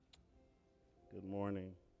Good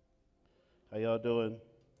morning. How y'all doing?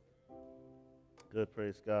 Good,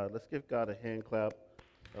 praise God. Let's give God a hand clap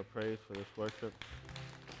of praise for this worship.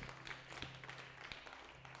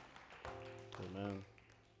 Amen.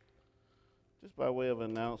 Just by way of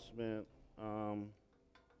announcement, my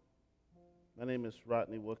name is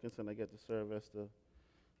Rodney Wilkinson. I get to serve as the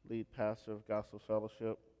lead pastor of Gospel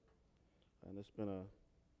Fellowship, and it's been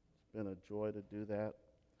a joy to do that.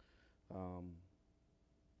 Um,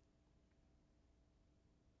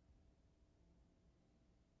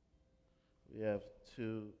 we have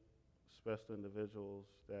two special individuals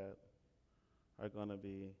that are going to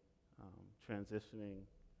be transitioning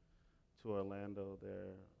to Orlando. They're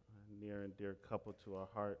a near and dear couple to our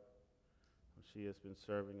heart. She has been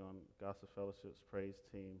serving on Gospel Fellowship's praise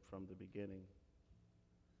team from the beginning,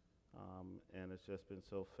 and it's just been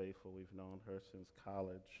so faithful. We've known her since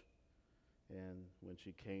college, and when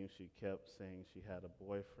she came, she kept saying she had a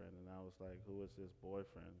boyfriend, and I was like, "Who is this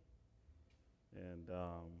boyfriend?" And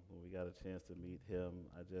when we got a chance to meet him,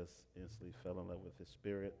 I just instantly fell in love with his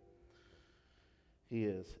spirit. He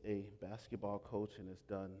is a basketball coach and has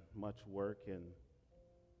done much work in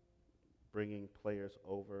bringing players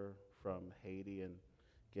over from Haiti and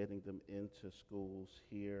getting them into schools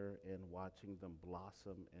here and watching them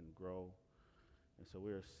blossom and grow. And so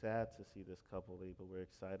we're sad to see this couple leave, but we're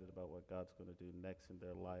excited about what God's going to do next in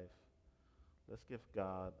their life. Let's give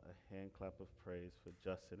God a hand clap of praise for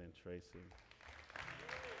Justin and Tracy.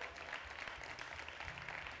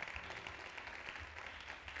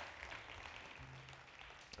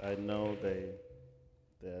 I know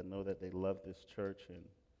that they love this church and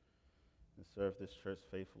serve this church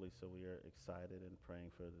faithfully, so we are excited and praying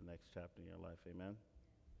for the next chapter in your life. Amen.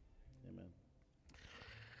 Amen.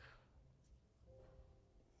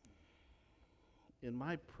 In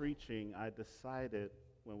my preaching, I decided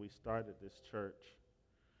when we started this church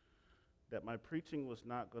that my preaching was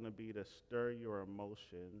not going to be to stir your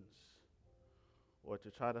emotions or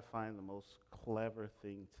to try to find the most clever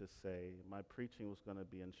thing to say. My preaching was going to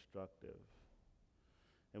be instructive.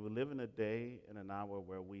 And we live in a day and an hour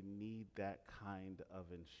where we need that kind of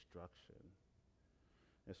instruction.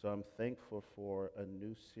 And so I'm thankful for a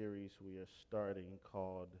new series we are starting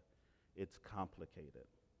called It's Complicated.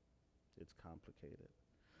 It's Complicated.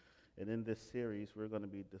 And in this series, we're going to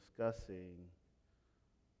be discussing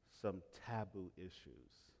some taboo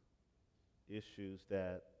issues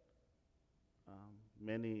that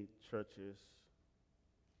many churches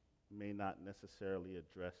may not necessarily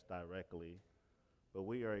address directly, but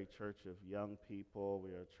we are a church of young people.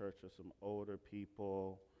 We are a church of some older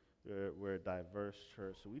people. We're a diverse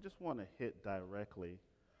church, so we just want to hit directly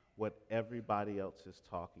what everybody else is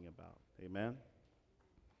talking about. Amen?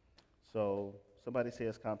 So somebody say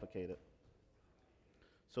it's complicated.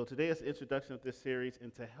 So today is the introduction of this series,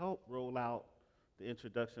 and to help roll out the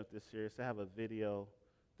introduction of this series, I have a video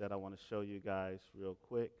that I want to show you guys real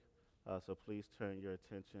quick. So please turn your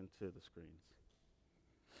attention to the screens.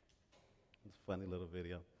 It's a funny little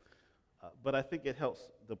video. But I think it helps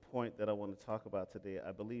the point that I want to talk about today.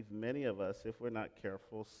 I believe many of us, if we're not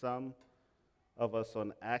careful, some of us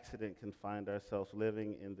on accident can find ourselves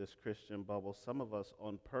living in this Christian bubble. Some of us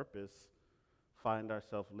on purpose find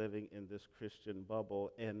ourselves living in this Christian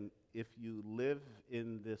bubble. And if you live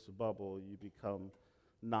in this bubble, you become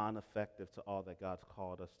non-effective to all that God's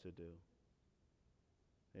called us to do.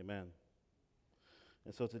 Amen.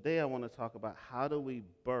 And so today I want to talk about how do we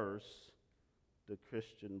burst the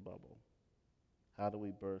Christian bubble. How do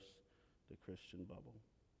we burst the Christian bubble?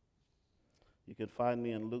 You can find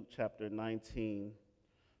me in Luke chapter 19,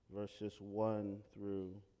 verses 1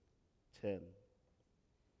 through 10.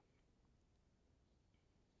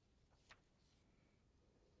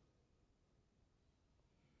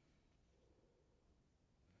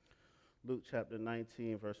 Luke chapter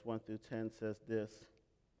 19, verse 1 through 10 says this: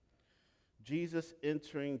 Jesus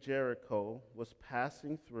entering Jericho was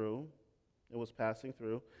passing through.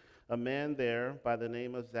 A man there by the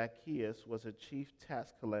name of Zacchaeus was a chief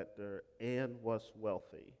tax collector and was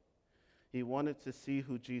wealthy. He wanted to see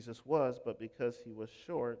who Jesus was, but because he was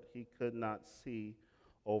short, he could not see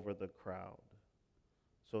over the crowd.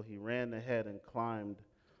 So he ran ahead and climbed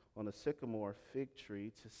on a sycamore fig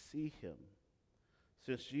tree to see him,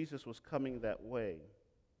 since Jesus was coming that way.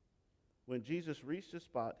 When Jesus reached the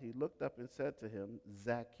spot, he looked up and said to him,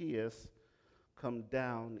 "Zacchaeus, come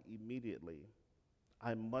down immediately.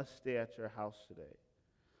 I must stay at your house today."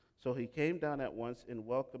 So he came down at once and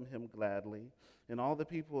welcomed him gladly. And all the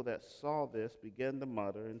people that saw this began to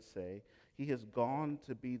mutter and say, "He has gone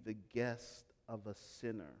to be the guest of a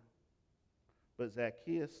sinner." But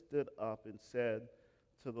Zacchaeus stood up and said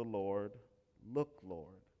to the Lord, "Look,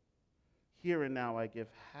 Lord, Here and now I give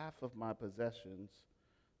half of my possessions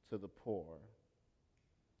to the poor.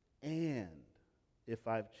 And if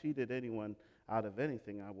I've cheated anyone out of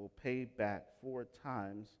anything, I will pay back 4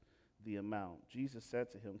 times the amount. Jesus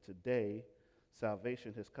said to him, today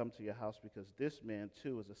salvation has come to your house because this man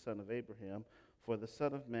too is a son of Abraham. For the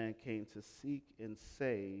Son of Man came to seek and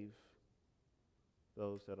save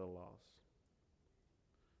those that are lost.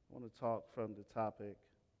 I want to talk from the topic,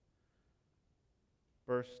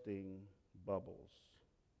 bursting bubbles.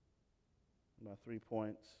 My 3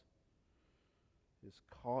 points is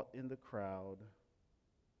caught in the crowd,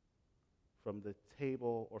 from the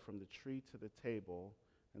table or from the tree to the table,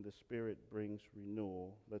 and the Spirit brings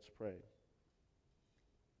renewal. Let's pray.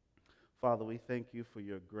 Father, we thank you for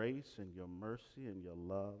your grace and your mercy and your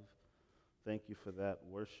love. Thank you for that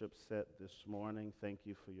worship set this morning. Thank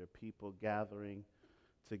you for your people gathering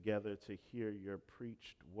together to hear your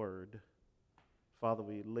preached word. Father,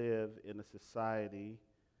 we live in a society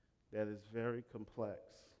that is very complex.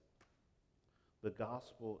 The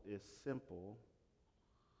gospel is simple,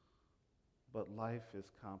 but life is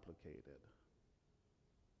complicated.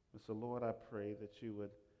 And so, Lord, I pray that you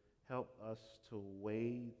would help us to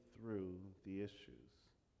wade through the issues.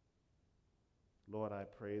 Lord, I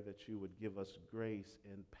pray that you would give us grace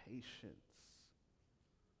and patience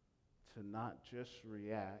to not just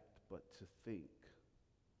react, but to think.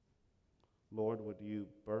 Lord, would you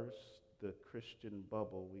burst the Christian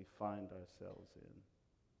bubble we find ourselves in?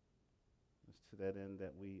 It's to that end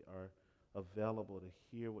that we are available to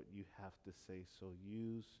hear what you have to say. So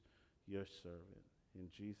use your servant. In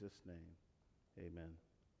Jesus' name, amen.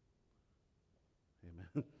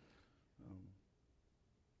 Amen.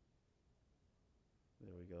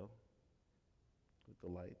 There we go. With the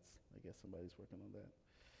lights. I guess somebody's working on that.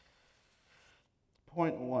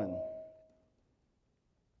 Point 1.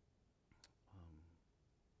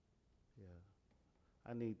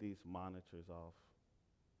 I need these monitors off.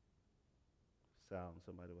 Sound,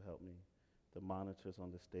 somebody will help me. The monitors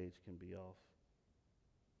on the stage can be off.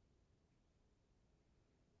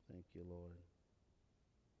 Thank you, Lord.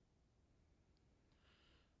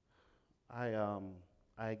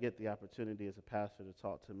 I get the opportunity as a pastor to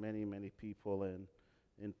talk to many, many people, and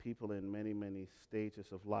people in many, many stages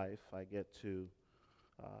of life. I get to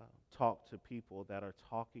talk to people that are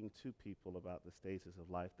talking to people about the stages of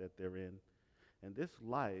life that they're in. And this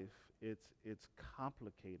life, it's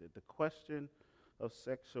complicated. The question of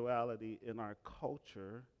sexuality in our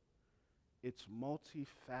culture, it's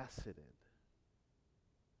multifaceted.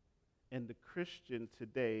 And the Christian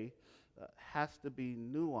today has to be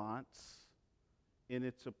nuanced in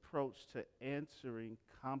its approach to answering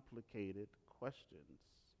complicated questions.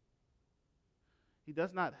 He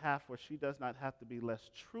does not have, or she does not have to be less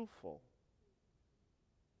truthful.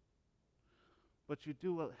 But you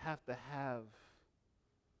do have to have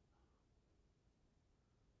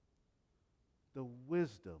the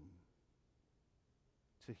wisdom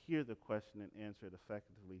to hear the question and answer it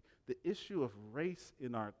effectively. The issue of race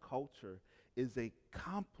in our culture is a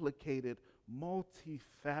complicated,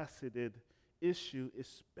 multifaceted issue,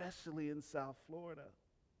 especially in South Florida.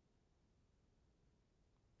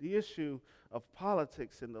 The issue of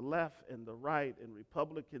politics and the left and the right and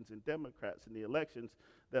Republicans and Democrats and the elections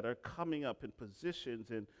that are coming up in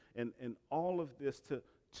positions and all of this,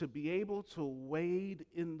 to be able to wade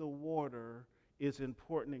in the water is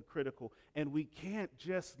important and critical. And we can't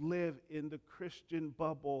just live in the Christian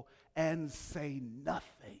bubble and say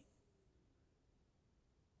nothing.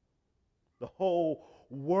 The whole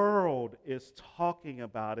world is talking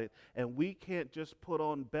about it, and we can't just put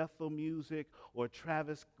on Bethel music or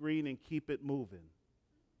Travis Green and keep it moving.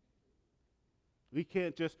 We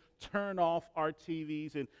can't just turn off our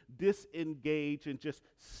TVs and disengage and just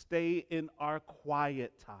stay in our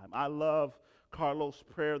quiet time. I love Carlos'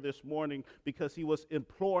 prayer this morning because he was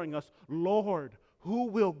imploring us, Lord, who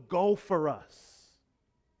will go for us?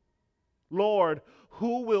 Lord,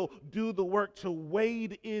 who will do the work to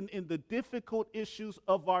wade in the difficult issues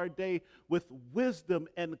of our day with wisdom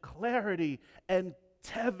and clarity and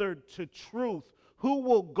tethered to truth? Who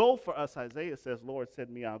will go for us? Isaiah says, Lord, send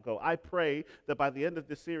me, I'll go. I pray that by the end of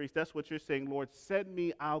this series, that's what you're saying, Lord, send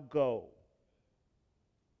me, I'll go.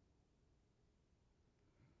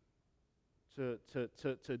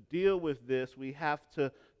 To deal with this, we have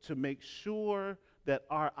to make sure that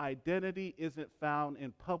our identity isn't found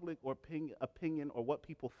in public or opinion or what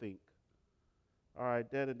people think. Our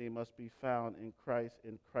identity must be found in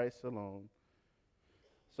Christ alone.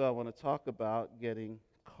 So I want to talk about getting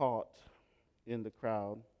caught in the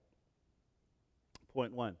crowd.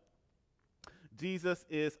 Point 1. Jesus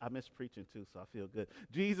is, I miss preaching too, so I feel good.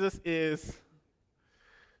 Jesus is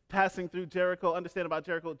passing through Jericho. Understand about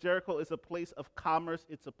Jericho. Jericho is a place of commerce.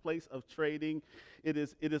 It's a place of trading. It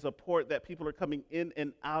is a port that people are coming in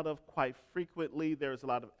and out of quite frequently. There's a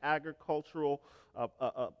lot of agricultural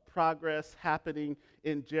progress happening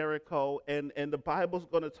in Jericho. And the Bible's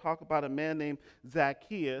going to talk about a man named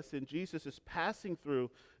Zacchaeus. And Jesus is passing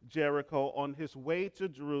through Jericho on his way to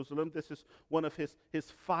Jerusalem. This is one of his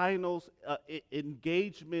final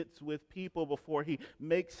engagements with people before he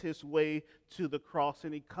makes his way to the cross.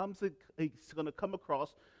 And he's going to come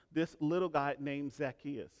across this little guy named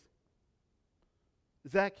Zacchaeus.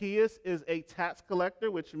 Zacchaeus is a tax collector,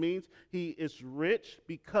 which means he is rich.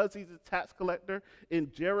 Because he's a tax collector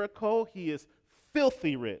in Jericho, he is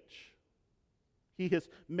filthy rich. He has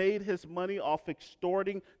made his money off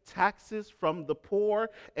extorting taxes from the poor,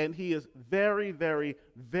 and he is very, very,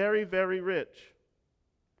 very, very rich.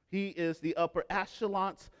 He is the upper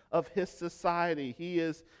echelons of his society. He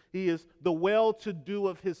is the well-to-do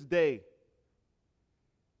of his day.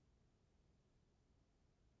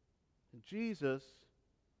 Jesus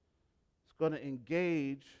is going to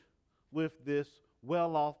engage with this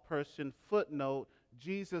well-off person. Footnote,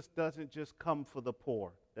 Jesus doesn't just come for the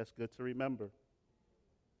poor. That's good to remember.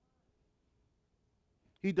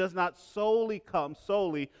 He does not come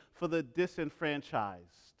solely for the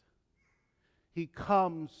disenfranchised. He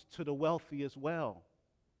comes to the wealthy as well.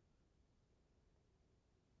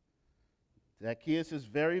 Zacchaeus is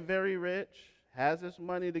very, very rich, has his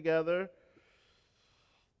money together,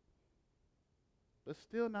 but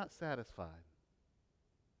still not satisfied.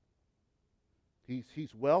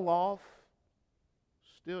 He's well off,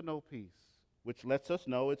 still no peace, which lets us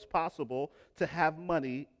know it's possible to have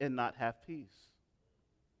money and not have peace.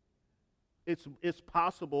 It's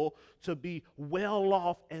possible to be well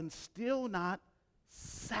off and still not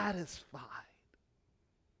satisfied.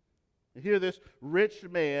 And here this rich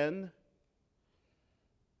man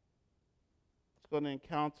is going to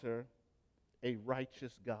encounter a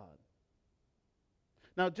righteous God.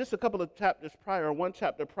 Now, just a couple of chapters prior, one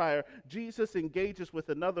chapter prior, Jesus engages with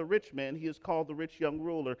another rich man. He is called the rich young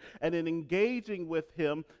ruler. And in engaging with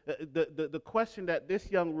him, the question that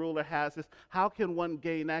this young ruler has is, how can one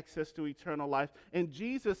gain access to eternal life? And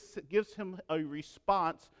Jesus gives him a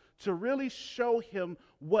response to really show him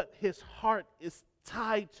what his heart is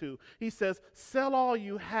tied to. He says, sell all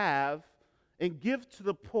you have and give to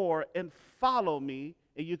the poor and follow me,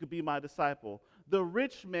 and you could be my disciple. The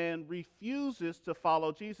rich man refuses to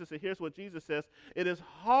follow Jesus. And here's what Jesus says: it is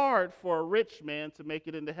hard for a rich man to make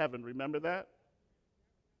it into heaven. Remember that?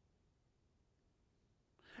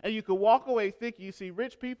 And you can walk away thinking, you see,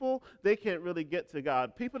 rich people, they can't really get to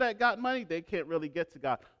God. People that got money, they can't really get to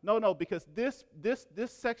God. No, because this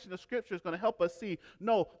section of Scripture is going to help us see,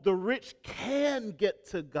 no, the rich can get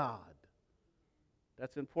to God.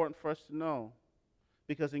 That's important for us to know.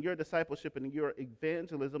 Because in your discipleship and in your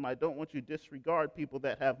evangelism, I don't want you to disregard people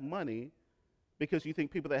that have money because you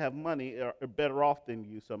think people that have money are better off than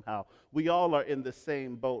you somehow. We all are in the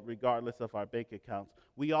same boat regardless of our bank accounts.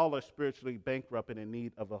 We all are spiritually bankrupt and in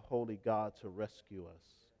need of a holy God to rescue us.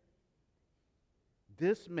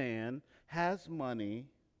 This man has money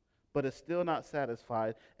but is still not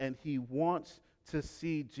satisfied, and he wants to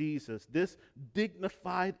see Jesus. This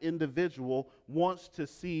dignified individual wants to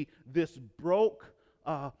see this broke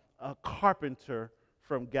a carpenter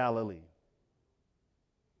from Galilee.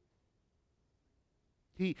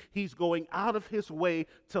 He's going out of his way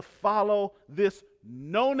to follow this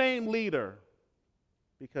no-name leader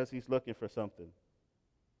because he's looking for something.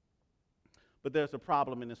 But there's a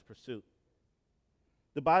problem in his pursuit.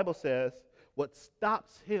 The Bible says what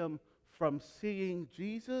stops him from seeing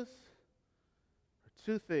Jesus are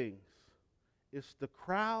two things. It's the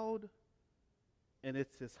crowd and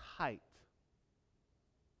it's his height.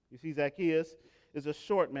 You see, Zacchaeus is a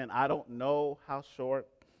short man. I don't know how short.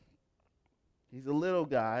 He's a little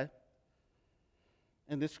guy.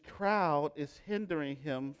 And this crowd is hindering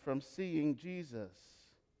him from seeing Jesus.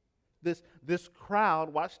 This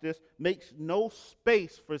crowd, watch this, makes no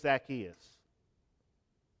space for Zacchaeus.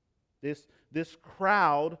 This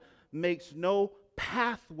crowd makes no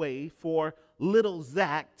pathway for little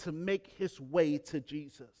Zach to make his way to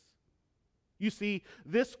Jesus. You see,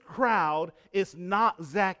 this crowd is not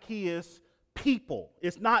Zacchaeus' people.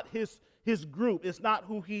 It's not his group. It's not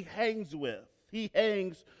who he hangs with. He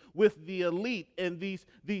hangs with the elite, and these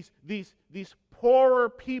poorer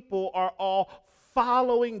people are all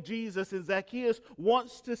following Jesus, and Zacchaeus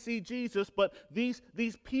wants to see Jesus, but these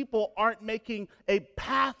people aren't making a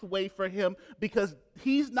pathway for him because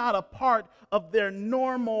he's not a part of their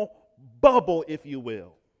normal bubble, if you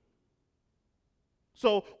will.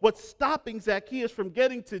 So what's stopping Zacchaeus from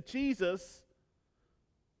getting to Jesus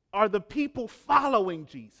are the people following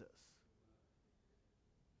Jesus?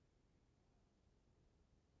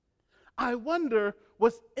 I wonder,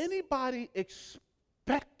 was anybody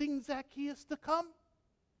expecting Zacchaeus to come?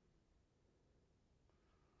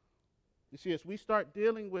 You see, as we start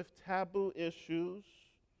dealing with taboo issues,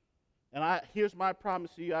 and here's my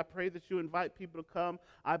promise to you, I pray that you invite people to come.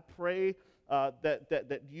 I pray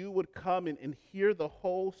that you would come and hear the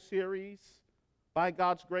whole series. By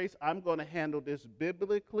God's grace, I'm going to handle this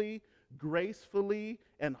biblically, gracefully,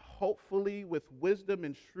 and hopefully with wisdom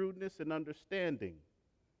and shrewdness and understanding.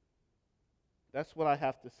 That's what I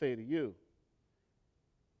have to say to you.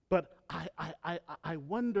 But I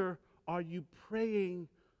wonder, are you praying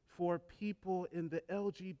for people in the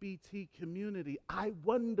LGBT community? I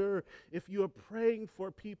wonder if you are praying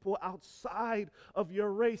for people outside of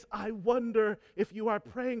your race. I wonder if you are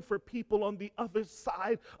praying for people on the other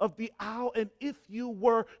side of the aisle. And if you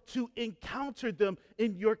were to encounter them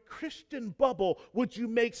in your Christian bubble, would you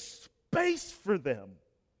make space for them?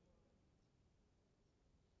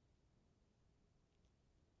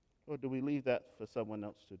 Or do we leave that for someone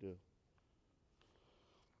else to do?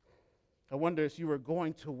 I wonder, as you are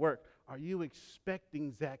going to work, are you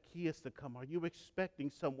expecting Zacchaeus to come? Are you expecting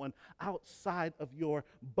someone outside of your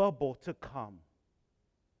bubble to come?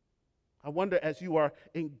 I wonder, as you are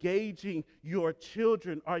engaging your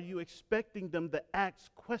children, are you expecting them to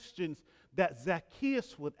ask questions that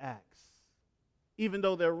Zacchaeus would ask, even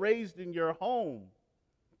though they're raised in your home?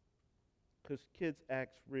 Because kids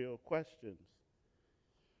ask real questions.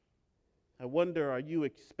 I wonder, are you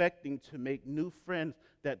expecting to make new friends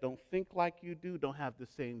that don't think like you do, don't have the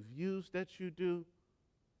same views that you do?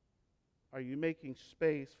 Are you making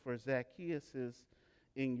space for Zacchaeuses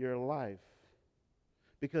in your life?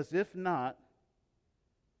 Because if not,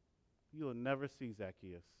 you'll never see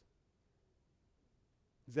Zacchaeus.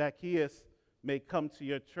 Zacchaeus may come to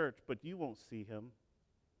your church, but you won't see him.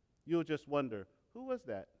 You'll just wonder, who was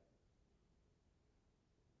that?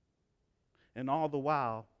 And all the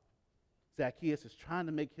while, Zacchaeus is trying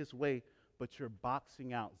to make his way, but you're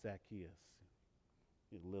boxing out Zacchaeus.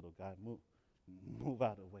 You little guy, move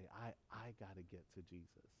out of the way. I got to get to Jesus.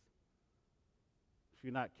 If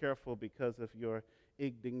you're not careful because of your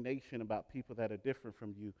indignation about people that are different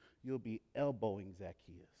from you, you'll be elbowing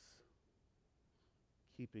Zacchaeus,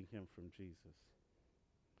 keeping him from Jesus.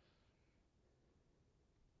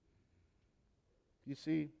 You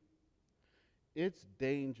see, it's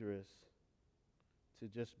dangerous to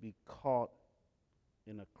just be caught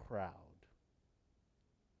in a crowd.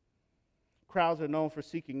 Crowds are known for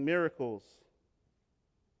seeking miracles,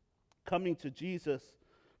 coming to Jesus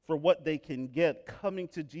for what they can get, coming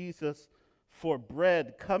to Jesus for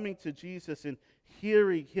bread, coming to Jesus and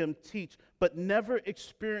hearing him teach, but never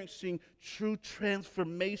experiencing true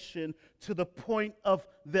transformation to the point of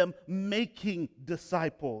them making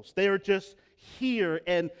disciples. They are just here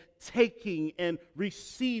and taking and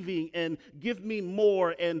receiving and give me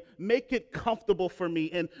more and make it comfortable for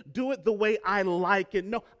me and do it the way I like it.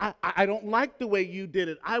 No, I don't like the way you did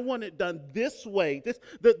it. I want it done this way.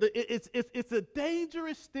 It's a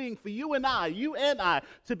dangerous thing for you and I,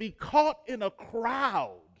 to be caught in a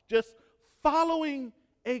crowd, just following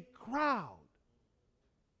a crowd.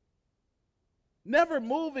 Never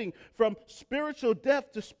moving from spiritual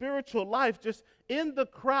death to spiritual life, just in the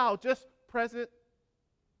crowd, just present.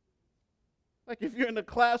 Like if you're in the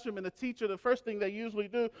classroom and the teacher, the first thing they usually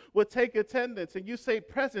do would take attendance and you say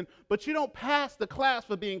present, but you don't pass the class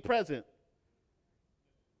for being present.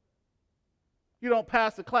 You don't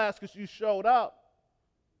pass the class because you showed up.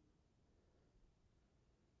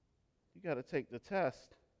 You got to take the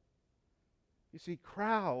test. You see,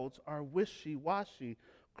 crowds are wishy-washy.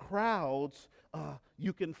 Crowds,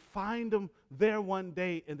 you can find them there one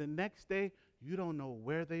day, and the next day, you don't know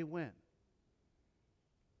where they went.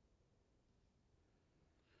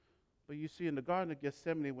 But you see, in the Garden of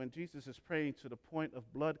Gethsemane, when Jesus is praying to the point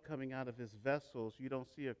of blood coming out of his vessels, you don't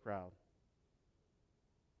see a crowd.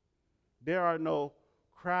 There are no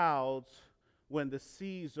crowds when the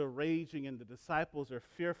seas are raging and the disciples are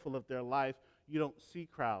fearful of their life. You don't see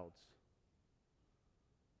crowds.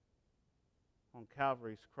 On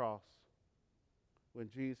Calvary's cross, when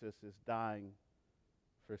Jesus is dying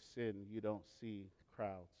for sin, you don't see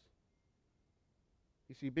crowds.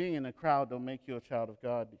 You see, being in a crowd don't make you a child of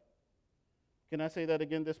God. Can I say that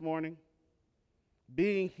again this morning?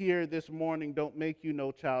 Being here this morning don't make you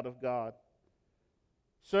no child of God.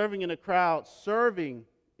 Serving in a crowd,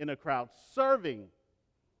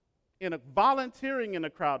 volunteering in a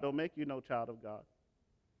crowd don't make you no child of God.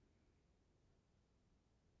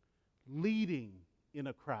 Leading in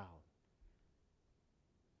a crowd,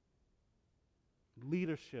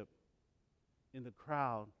 leadership in the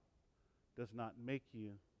crowd does not make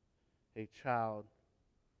you a child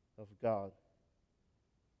of God.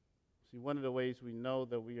 See, one of the ways we know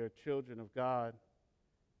that we are children of God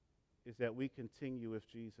is that we continue with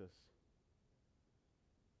Jesus.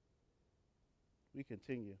 We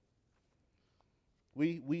continue.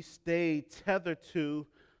 We stay tethered to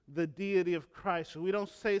the deity of Christ. So we don't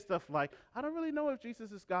say stuff like, I don't really know if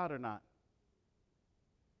Jesus is God or not.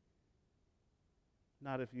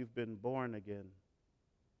 Not if you've been born again.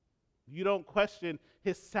 You don't question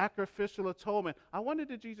his sacrificial atonement. I wonder,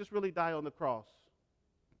 did Jesus really die on the cross?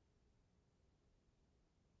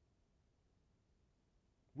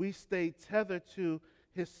 We stayed tethered to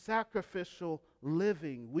his sacrificial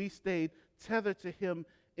living. We stayed tethered to him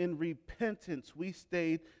in repentance. We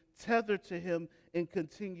stayed tethered to him in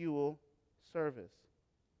continual service.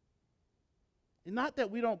 And not that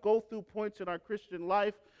we don't go through points in our Christian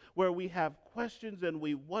life where we have questions and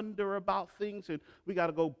we wonder about things and we got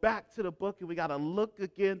to go back to the book and we got to look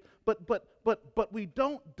again, but we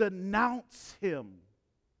don't denounce him.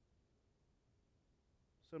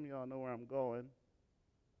 Some of y'all know where I'm going.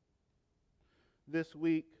 This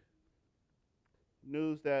week,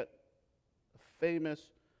 news that a famous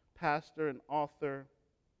pastor and author,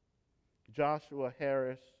 Joshua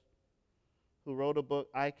Harris, who wrote a book,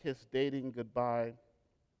 I Kiss Dating Goodbye,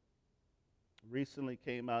 recently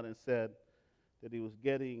came out and said that he was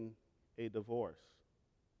getting a divorce.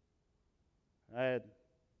 I had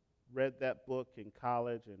read that book in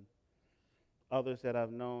college, and others that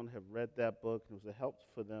I've known have read that book. It was a help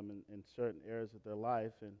for them in certain areas of their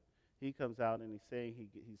life, and he comes out and he's saying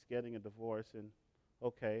he's getting a divorce, and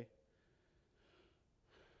okay,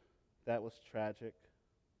 that was tragic.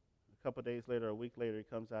 A couple of days later, a week later, he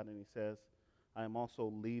comes out and he says, I am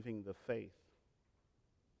also leaving the faith.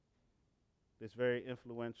 This very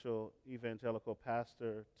influential evangelical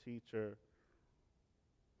pastor, teacher,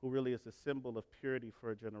 who really is a symbol of purity for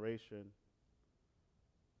a generation,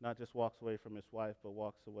 not just walks away from his wife, but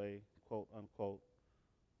walks away, quote unquote,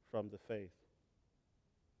 from the faith.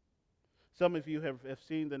 Some of you have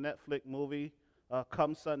seen the Netflix movie,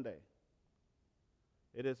 Come Sunday.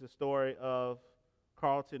 It is a story of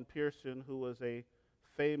Carlton Pearson, who was a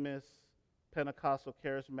famous Pentecostal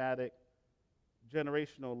charismatic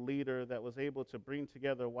generational leader that was able to bring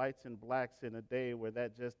together whites and blacks in a day where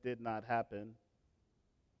that just did not happen.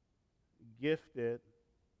 Gifted,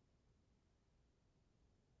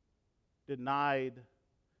 denied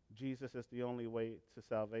Jesus as the only way to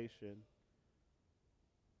salvation,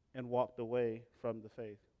 and walked away from the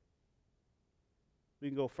faith. We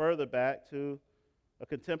can go further back to a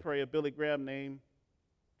contemporary of Billy Graham named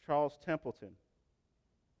Charles Templeton,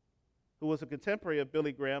 who was a contemporary of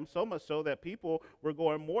Billy Graham, so much so that people were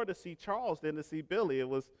going more to see Charles than to see Billy. It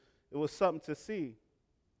was something to see.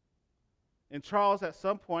 And Charles, at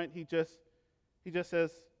some point, he just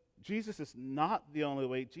says, Jesus is not the only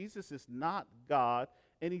way. Jesus is not God.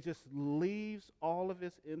 And he just leaves all of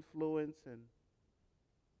his influence and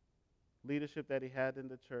leadership that he had in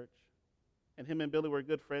the church. And him and Billy were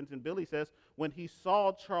good friends. And Billy says when he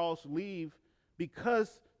saw Charles leave,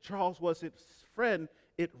 because Charles was his friend,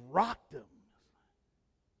 it rocked him.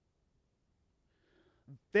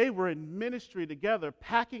 They were in ministry together,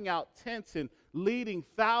 packing out tents and leading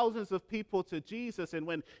thousands of people to Jesus. And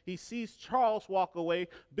when he sees Charles walk away,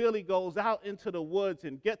 Billy goes out into the woods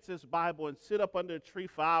and gets his Bible and sit up under a tree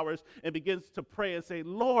for hours and begins to pray and say,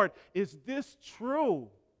 Lord, is this true?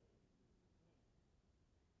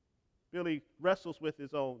 Billy wrestles with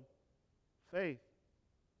his own faith.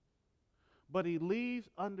 But he leaves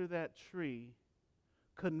under that tree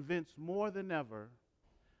convinced more than ever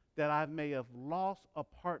that I may have lost a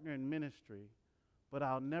partner in ministry, but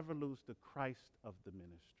I'll never lose the Christ of the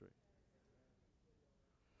ministry.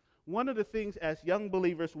 One of the things as young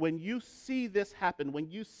believers, when you see this happen, when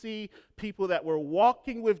you see people that were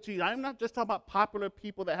walking with Jesus, I'm not just talking about popular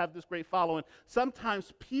people that have this great following.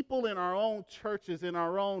 Sometimes people in our own churches, in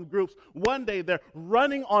our own groups, one day they're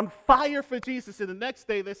running on fire for Jesus, and the next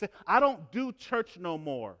day they say, I don't do church no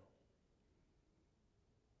more.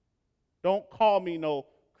 Don't call me no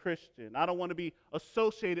Christian. I don't want to be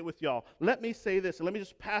associated with y'all. Let me say this, and let me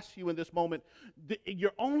just pass you in this moment.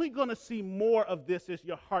 You're only going to see more of this as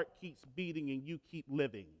your heart keeps beating and you keep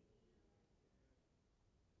living.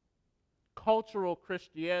 Cultural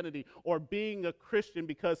Christianity, or being a Christian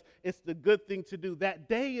because it's the good thing to do, that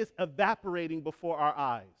day is evaporating before our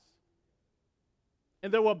eyes.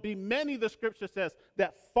 And there will be many, the scripture says,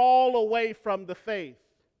 that fall away from the faith.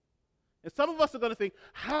 And some of us are going to think,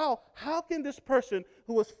 how can this person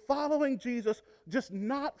who is following Jesus just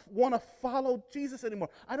not want to follow Jesus anymore?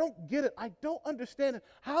 I don't get it. I don't understand it.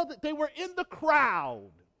 How they were in the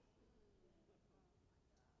crowd.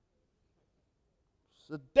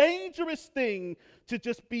 It's a dangerous thing to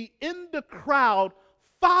just be in the crowd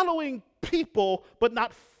following people but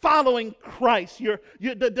not following Christ.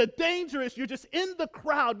 The danger is you're just in the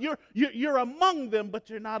crowd. You're among them, but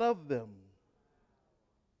you're not of them.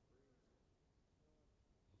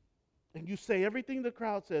 And you say everything the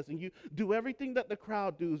crowd says, and you do everything that the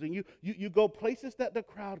crowd does, and you go places that the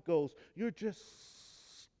crowd goes. You're just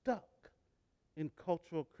stuck in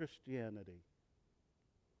cultural Christianity.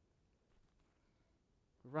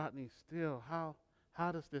 Rodney, still, how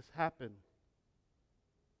does this happen?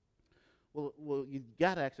 Well, you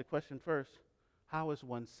got to ask the question first, how is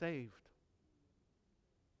one saved?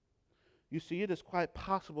 You see, it is quite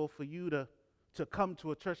possible for you to come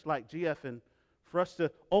to a church like GF and for us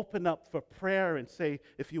to open up for prayer and say,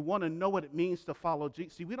 if you want to know what it means to follow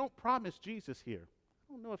Jesus. See, we don't promise Jesus here.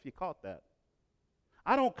 I don't know if you caught that.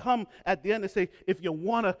 I don't come at the end and say, if you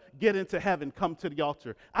want to get into heaven, come to the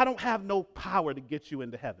altar. I don't have no power to get you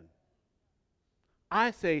into heaven.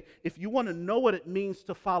 I say, if you want to know what it means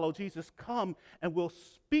to follow Jesus, come and we'll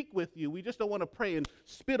speak with you. We just don't want to pray and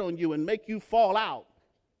spit on you and make you fall out.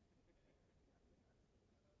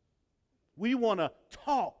 We want to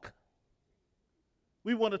talk.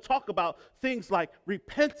 We want to talk about things like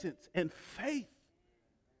repentance and faith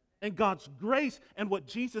and God's grace and what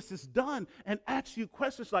Jesus has done, and ask you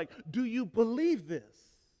questions like, do you believe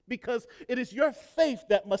this? Because it is your faith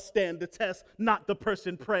that must stand the test, not the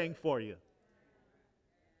person praying for you.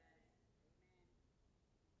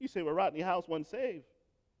 You say, well, Rodney, how's one saved?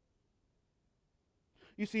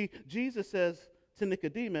 You see, Jesus says to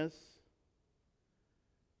Nicodemus,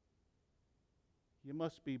 you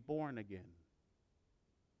must be born again.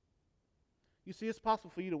 You see, it's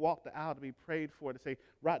possible for you to walk the aisle, to be prayed for, to say,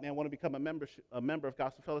 Rodney, I want to become a member of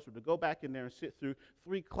Gospel Fellowship, to go back in there and sit through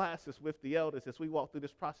 3 classes with the elders as we walk through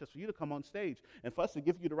this process, for you to come on stage, and for us to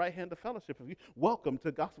give you the right hand of fellowship. For you, welcome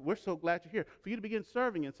to Gospel. We're so glad you're here. For you to begin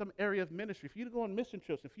serving in some area of ministry, for you to go on mission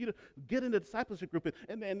trips, and for you to get in the discipleship group,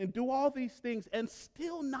 and do all these things and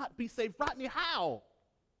still not be saved. Rodney, how?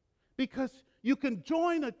 Because you can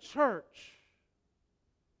join a church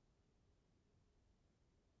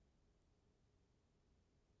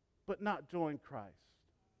but not join Christ.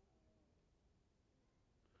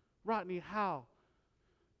 Rodney, how?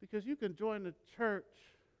 Because you can join the church,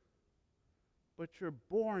 but you're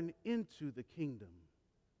born into the kingdom.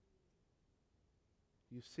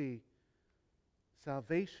 You see,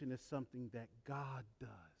 salvation is something that God does.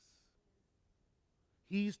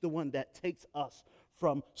 He's the one that takes us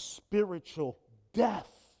from spiritual death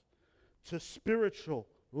to spiritual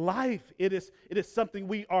life. It is something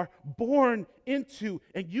we are born into,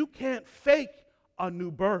 and you can't fake a new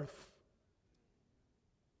birth.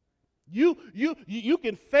 You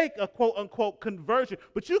can fake a quote-unquote conversion,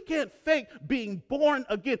 but you can't fake being born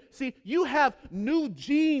again. See, you have new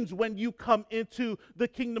genes when you come into the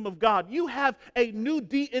kingdom of God. You have a new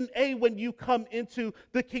DNA when you come into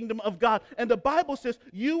the kingdom of God. And the Bible says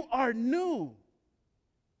you are new.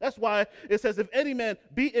 That's why it says, if any man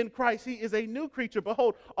be in Christ, he is a new creature.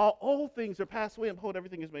 Behold, all old things are passed away, and behold,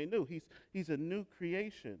 everything is made new. He's a new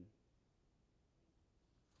creation.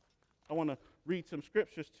 I want to read some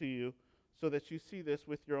scriptures to you so that you see this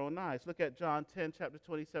with your own eyes. Look at John 10, chapter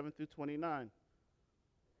 27 through 29. It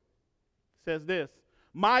says this,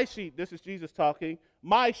 my sheep, this is Jesus talking,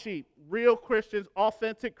 my sheep, real Christians,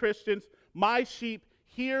 authentic Christians, my sheep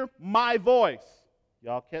hear my voice.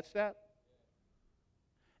 Y'all catch that?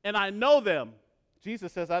 And I know them.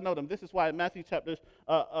 Jesus says, I know them. This is why in Matthew chapter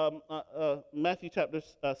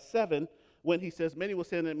 7, when he says, many will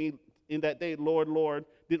say unto me in that day, Lord, Lord,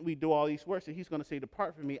 didn't we do all these works? And he's going to say,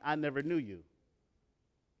 depart from me, I never knew you.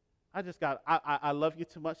 I love you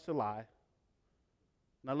too much to lie.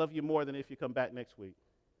 And I love you more than if you come back next week.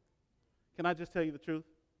 Can I just tell you the truth?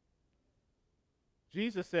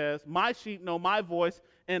 Jesus says, my sheep know my voice,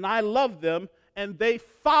 and I love them, and they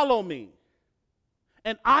follow me.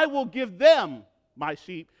 And I will give them, my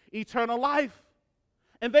sheep, eternal life.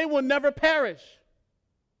 And they will never perish.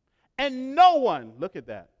 And no one, look at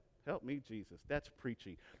that. Help me, Jesus. That's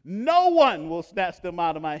preaching. No one will snatch them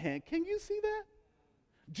out of my hand. Can you see that?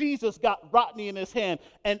 Jesus got Rodney in his hand,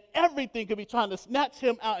 and everything could be trying to snatch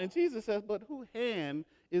him out. And Jesus says, but whose hand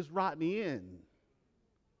is Rodney in?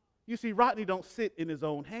 You see, Rodney don't sit in his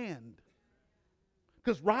own hand.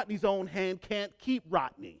 Because Rodney's own hand can't keep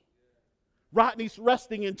Rodney. Rodney's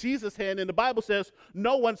resting in Jesus' hand, and the Bible says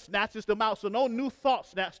no one snatches them out, so no new thought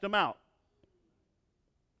snatched them out.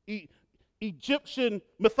 Egyptian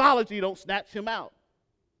mythology don't snatch him out.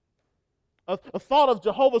 A thought of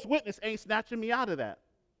Jehovah's Witness ain't snatching me out of that.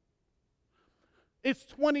 It's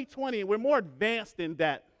 2020, and we're more advanced in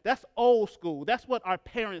that. That's old school. That's what our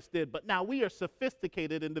parents did. But now we are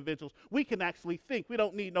sophisticated individuals. We can actually think. We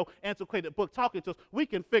don't need no antiquated book talking to us. We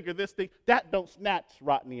can figure this thing. That don't snatch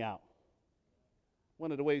Rodney out.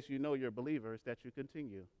 One of the ways you know you're a believer is that you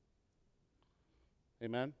continue.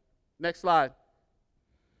 Amen. Next slide.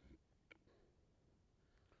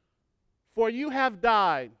 For you have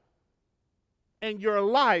died, and your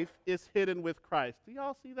life is hidden with Christ. Do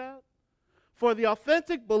y'all see that? For the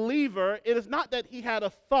authentic believer, it is not that he had a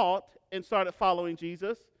thought and started following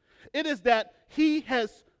Jesus. It is that he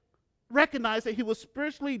has recognized that he was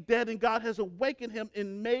spiritually dead and God has awakened him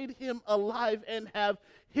and made him alive and have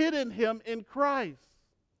hidden him in Christ.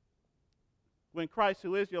 When Christ,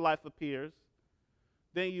 who is your life, appears,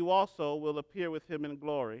 then you also will appear with him in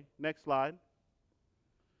glory. Next slide.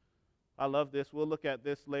 I love this. We'll look at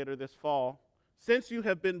this later this fall. Since you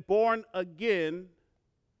have been born again,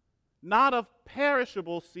 not of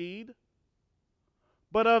perishable seed,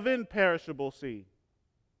 but of imperishable seed.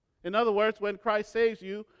 In other words, when Christ saves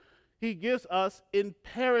you, he gives us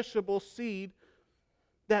imperishable seed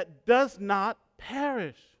that does not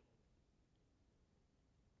perish.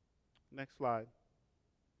 Next slide.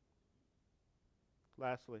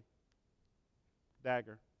 Lastly,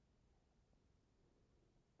 dagger.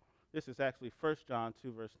 This is actually 1 John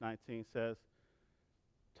 2, verse 19 says,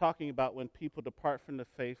 talking about when people depart from the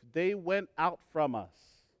faith, they went out from us,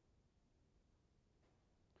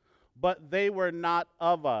 but they were not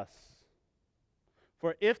of us.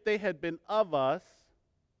 For if they had been of us,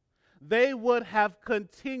 they would have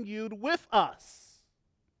continued with us.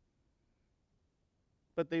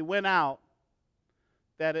 But they went out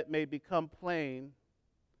that it may become plain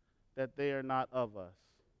that they are not of us.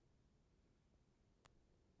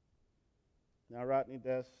 Now, Rodney,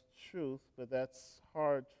 that's truth, but that's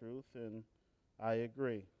hard truth, and I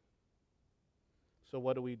agree. So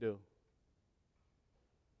what do we do?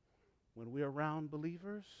 When we're around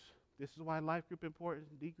believers, this is why life group is important,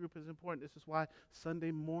 D group is important. This is why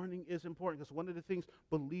Sunday morning is important, because one of the things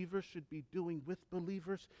believers should be doing with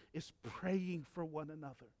believers is praying for one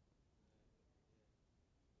another.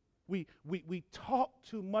 We talk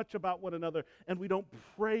too much about one another, and we don't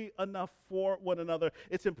pray enough for one another.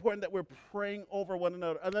 It's important that we're praying over one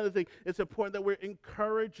another. Another thing, it's important that we're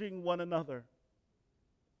encouraging one another.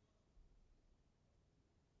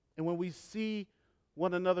 And when we see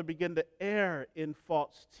one another begin to err in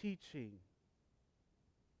false teaching,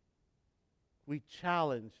 we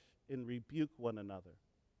challenge and rebuke one another.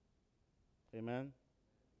 Amen?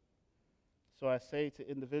 So I say to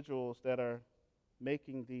individuals that are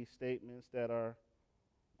making these statements, that are,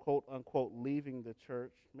 quote unquote, leaving the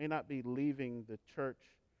church, may not be leaving the church,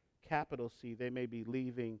 capital C, they may be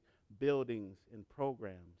leaving buildings and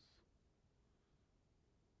programs.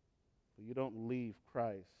 But you don't leave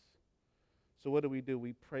Christ. So what do?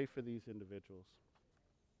 We pray for these individuals.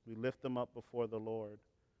 We lift them up before the Lord.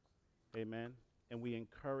 Amen. And we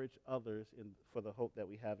encourage others for the hope that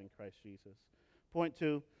we have in Christ Jesus. Point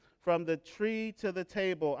 2. From the tree to the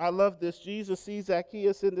table. I love this. Jesus sees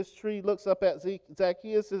Zacchaeus in this tree, looks up at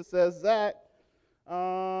Zacchaeus and says, Zach,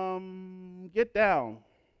 get down.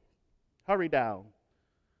 Hurry down,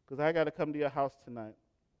 because I got to come to your house tonight.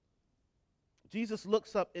 Jesus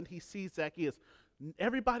looks up and he sees Zacchaeus.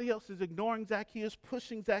 Everybody else is ignoring Zacchaeus,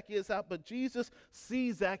 pushing Zacchaeus out, but Jesus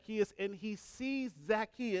sees Zacchaeus, and he sees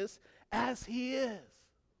Zacchaeus as he is.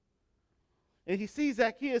 And he sees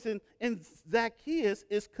Zacchaeus, and Zacchaeus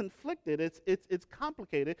is conflicted. It's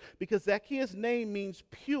complicated, because Zacchaeus' name means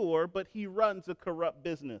pure, but he runs a corrupt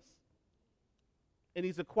business. And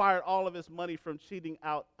he's acquired all of his money from cheating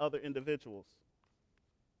out other individuals.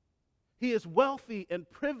 He is wealthy and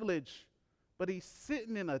privileged, but he's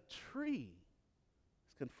sitting in a tree.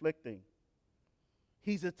 It's conflicting.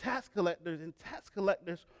 He's a tax collector, and tax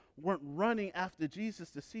collectors weren't running after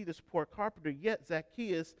Jesus to see this poor carpenter, yet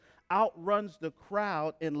Zacchaeus outruns the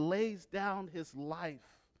crowd and lays down his life,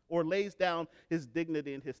 or lays down his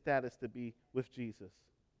dignity and his status to be with Jesus.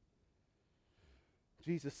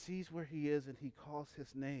 Jesus sees where he is and he calls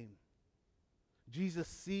his name. Jesus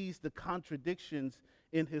sees the contradictions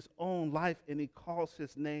in his own life and he calls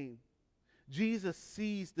his name. Jesus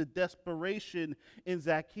sees the desperation in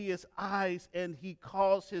Zacchaeus' eyes and he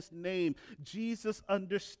calls his name. Jesus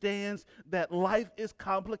understands that life is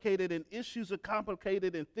complicated and issues are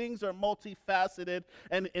complicated and things are multifaceted,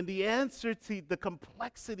 and the answer to the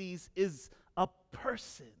complexities is a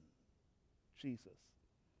person, Jesus.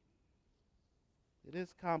 It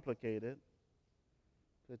is complicated,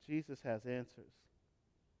 that Jesus has answers.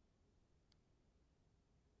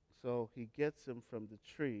 So he gets him from the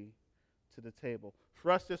tree to the table.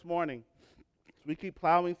 For us this morning, as we keep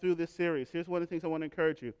plowing through this series, here's one of the things I want to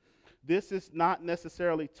encourage you. This is not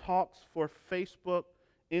necessarily talks for Facebook,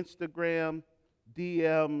 Instagram,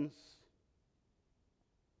 DMs.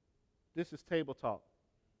 This is table talk.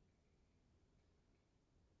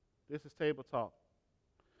 This is table talk.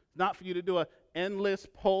 It's not for you to do an endless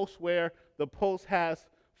post where the post has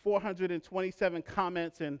 427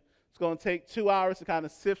 comments and it's going to take 2 hours to kind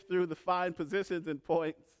of sift through the fine positions and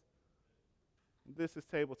points. This is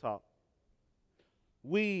table talk.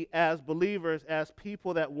 We as believers, as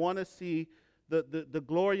people that want to see the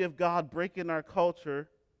glory of God break in our culture,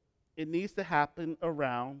 it needs to happen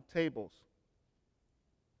around tables.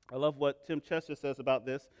 I love what Tim Chester says about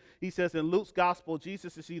this. He says in Luke's gospel,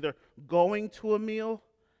 Jesus is either going to a meal,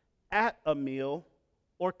 at a meal,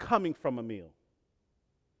 or coming from a meal.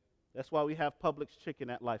 That's why we have Publix chicken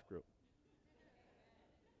at Life Group.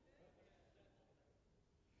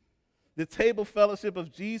 The table fellowship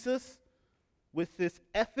of Jesus, with this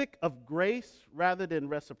ethic of grace rather than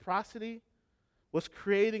reciprocity, was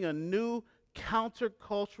creating a new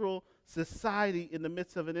countercultural society in the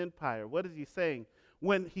midst of an empire. What is he saying?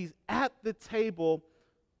 When he's at the table,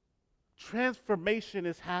 transformation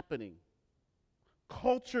is happening.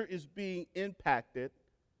 Culture is being impacted,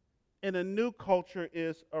 and a new culture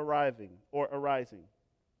is arising.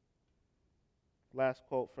 Last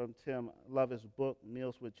quote from Tim. I love his book,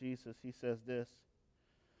 Meals with Jesus. He says this: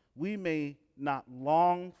 we may not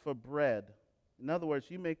long for bread. In other words,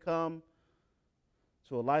 you may come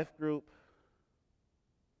to a life group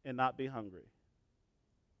and not be hungry.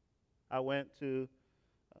 I went to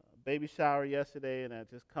a baby shower yesterday, and I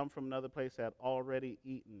just come from another place that I'd already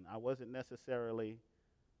eaten. I wasn't necessarily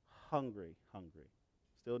hungry.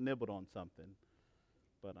 Still nibbled on something,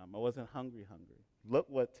 but I wasn't hungry. Look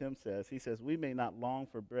what Tim says. He says, we may not long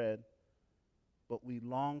for bread, but we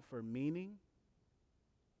long for meaning,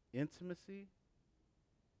 intimacy,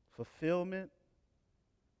 fulfillment,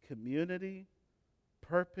 community,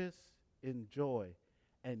 purpose, and joy.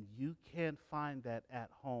 And you can't find that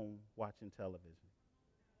at home watching television.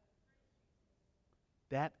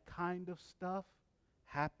 That kind of stuff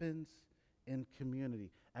happens in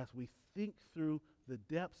community. As we think through the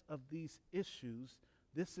depths of these issues,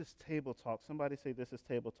 this is table talk. Somebody say this is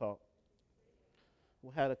table talk.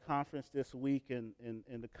 We had a conference this week, and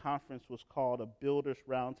the conference was called a Builders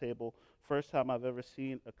Roundtable. First time I've ever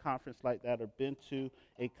seen a conference like that or been to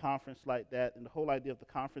a conference like that. And the whole idea of the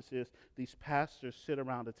conference is these pastors sit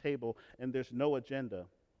around a table, and there's no agenda.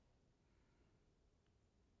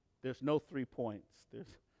 There's no 3 points.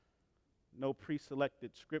 There's no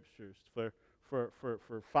pre-selected scriptures for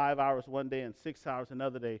 5 hours one day and 6 hours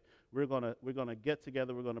another day. We're gonna get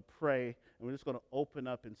together, we're gonna pray, and we're just gonna open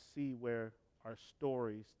up and see where our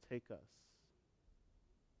stories take us.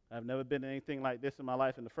 I've never been in anything like this in my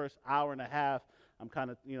life. In the first hour and a half, I'm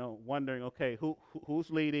kind of wondering, okay, who's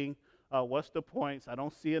leading? What's the points? I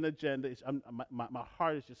don't see an agenda. My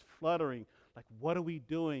heart is just fluttering. Like, what are we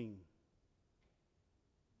doing?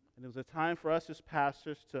 And it was a time for us as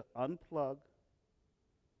pastors to unplug,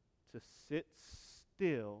 to sit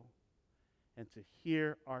still, and to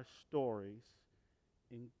hear our stories,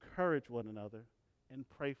 encourage one another, and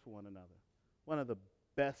pray for one another. One of the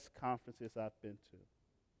best conferences I've been to.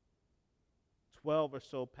 12 or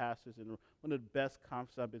so pastors in the room. One of the best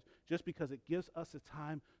conferences I've been to. Just because it gives us a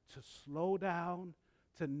time to slow down,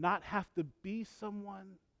 to not have to be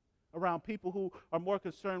someone around people who are more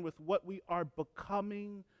concerned with what we are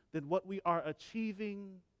becoming than what we are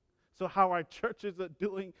achieving. So how our churches are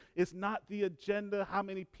doing is not the agenda. How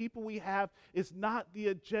many people we have is not the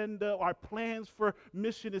agenda. Our plans for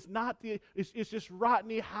mission is not it's just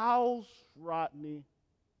Rodney. How's Rodney?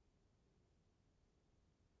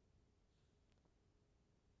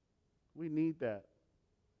 We need that.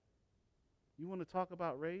 You want to talk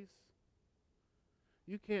about race?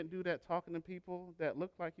 You can't do that talking to people that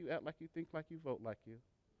look like you, act like you, think like you, vote like you.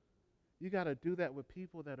 You got to do that with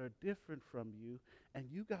people that are different from you, and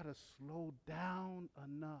you got to slow down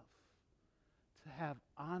enough to have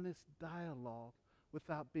honest dialogue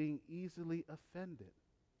without being easily offended.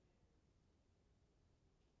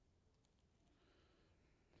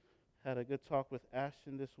 Had a good talk with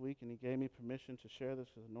Ashton this week, and he gave me permission to share this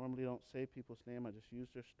because I normally don't say people's name. I just use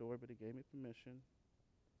their story, but he gave me permission.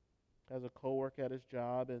 Has a coworker at his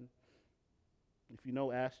job, and if you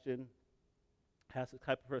know Ashton, has the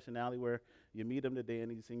type of personality where you meet him today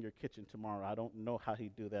and he's in your kitchen tomorrow. I don't know how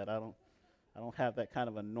he'd do that. I don't have that kind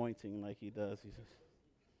of anointing like he does.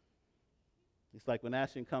 It's like when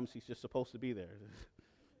Ashton comes, he's just supposed to be there.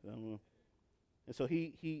 And so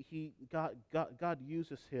God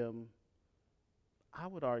uses him. I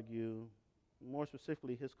would argue, more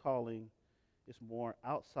specifically, his calling is more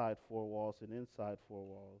outside four walls than inside four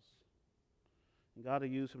walls. And God will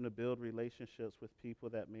use him to build relationships with people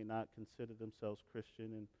that may not consider themselves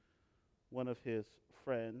Christian. And one of his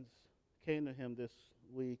friends came to him this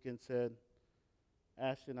week and said,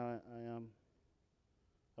 Ashton, I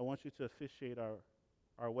want you to officiate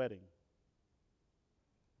our wedding.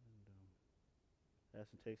 And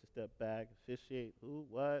Ashton takes a step back, officiate who,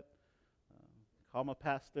 what? Call my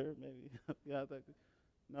pastor, maybe. Yeah,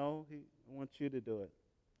 no, I want you to do it.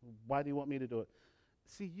 Why do you want me to do it?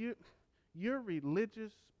 See, you're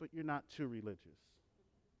religious, but you're not too religious.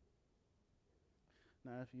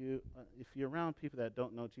 Now, if you're around people that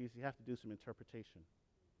don't know Jesus, you have to do some interpretation.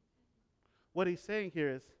 What he's saying here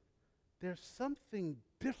is, there's something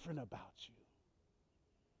different about you,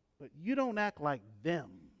 but you don't act like them.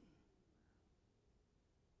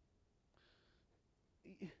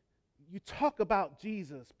 You talk about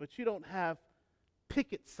Jesus, but you don't have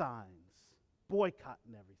picket signs,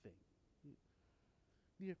 boycotting everything.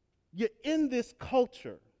 You're in this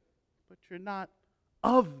culture, but you're not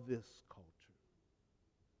of this culture.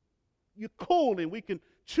 You're cool and we can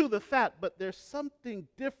chew the fat, but there's something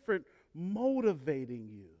different motivating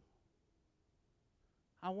you.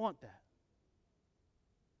 I want that.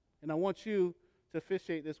 And I want you to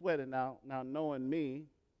officiate this wedding. Now knowing me,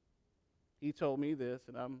 he told me this,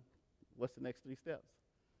 and what's the next 3 steps?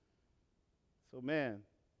 So, man,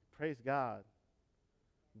 praise God.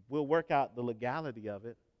 We'll work out the legality of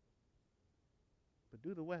it, but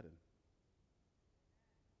do the wedding.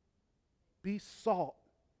 Be salt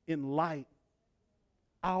and light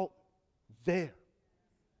out there.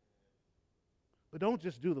 But don't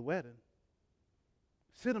just do the wedding.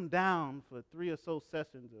 Sit them down for 3 or so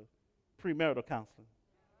sessions of premarital counseling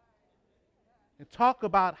and talk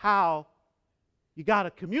about how you got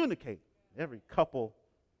to communicate. Every couple,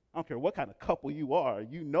 I don't care what kind of couple you are,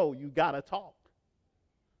 you know you got to talk.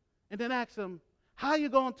 And then ask them, how you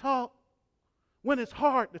going to talk when it's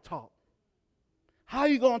hard to talk? How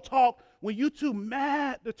you going to talk when you too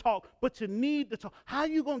mad to talk, but you need to talk? How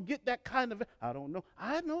you going to get that kind of, I don't know.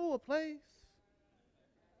 I know a place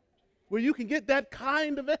where you can get that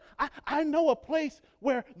kind of, I know a place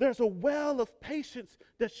where there's a well of patience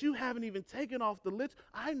that you haven't even taken off the list.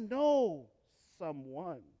 I know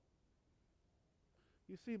someone.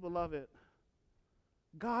 You see, beloved,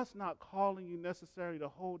 God's not calling you necessarily to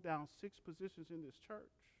hold down 6 positions in this church.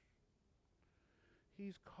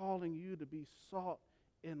 He's calling you to be salt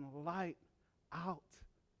and light out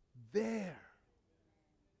there.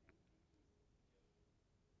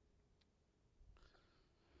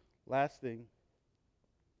 Last thing,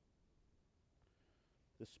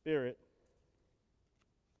 the Spirit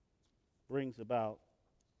brings about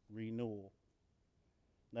renewal.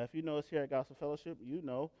 Now, if you know us here at Gospel Fellowship, you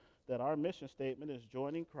know that our mission statement is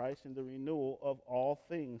joining Christ in the renewal of all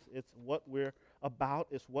things. It's what we're about.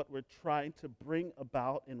 It's what we're trying to bring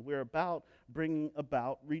about, and we're about bringing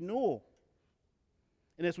about renewal.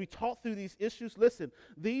 And as we talk through these issues, listen,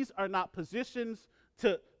 these are not positions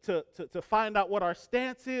to find out what our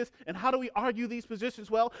stance is, and how do we argue these positions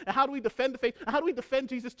well, and how do we defend the faith, and how do we defend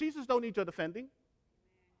Jesus. Jesus don't need your defending.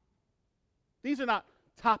 These are not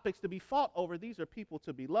topics to be fought over. These are people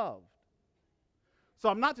to be loved. So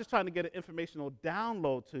I'm not just trying to get an informational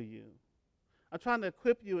download to you. I'm trying to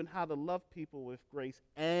equip you in how to love people with grace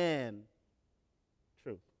and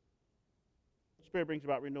truth. Spirit brings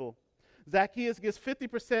about renewal. Zacchaeus gives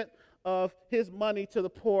 50% of his money to the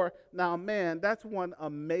poor. Now, man, that's one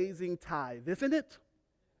amazing tithe, isn't it?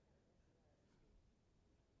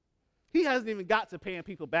 He hasn't even got to paying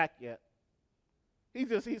people back yet. He's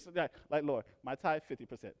like, Lord, my tithe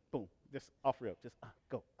 50%. Boom, just offer it up. Just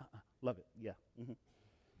go. Love it. Yeah. Mm-hmm.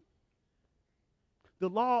 The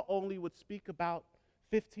law only would speak about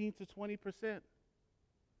 15 to 20%.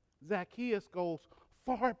 Zacchaeus goes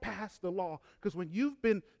far past the law, because when you've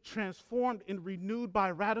been transformed and renewed by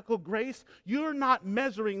radical grace, you're not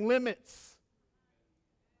measuring limits.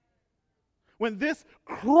 When this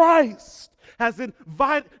Christ has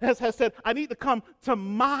said, I need to come to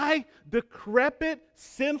my decrepit,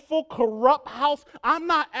 sinful, corrupt house, I'm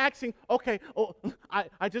not asking, okay,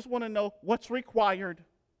 I just want to know what's required.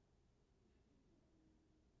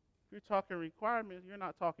 If you're talking requirements, you're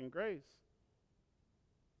not talking grace.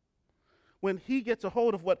 When he gets a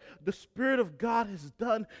hold of what the Spirit of God has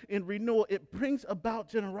done in renewal, it brings about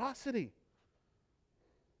generosity.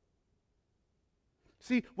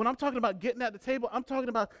 See, when I'm talking about getting at the table, I'm talking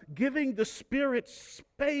about giving the Spirit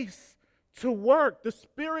space to work. The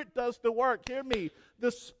Spirit does the work. Hear me.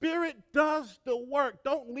 The Spirit does the work.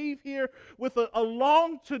 Don't leave here with a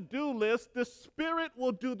long to-do list. The Spirit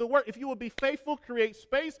will do the work. If you will be faithful, create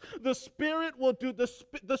space, the Spirit will do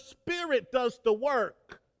the Spirit does the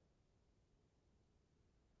work.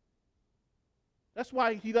 That's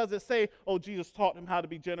why he doesn't say, oh, Jesus taught him how to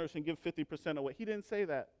be generous and give 50% away. He didn't say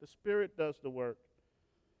that. The Spirit does the work.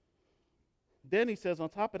 Then he says on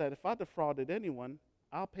top of that, if I defrauded anyone,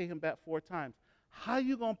 I'll pay him back 4 times. How are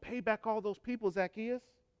you going to pay back all those people, Zacchaeus?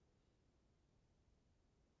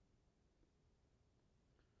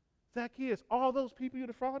 Zacchaeus, all those people you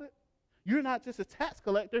defrauded? You're not just a tax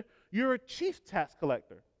collector, you're a chief tax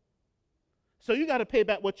collector. So you got to pay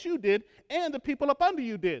back what you did and the people up under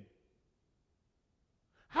you did.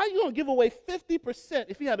 How are you going to give away 50%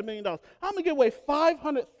 if you had $1 million? I'm going to give away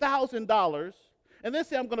 $500,000 and then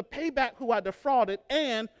say I'm going to pay back who I defrauded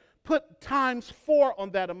and put times 4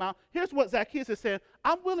 on that amount. Here's what Zacchaeus is saying.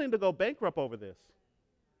 I'm willing to go bankrupt over this.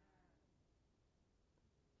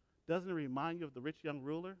 Doesn't it remind you of the rich young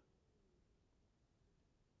ruler?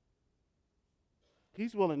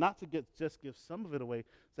 He's willing not to just give some of it away.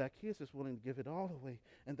 Zacchaeus is willing to give it all away.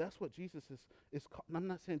 And that's what Jesus is I'm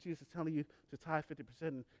not saying Jesus is telling you to tithe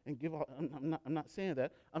 50% and give all. I'm not saying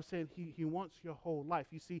that. I'm saying he wants your whole life.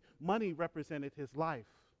 You see, money represented his life.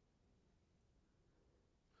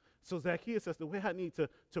 So Zacchaeus says, the way I need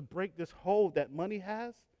to break this hold that money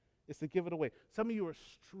has is to give it away. Some of you are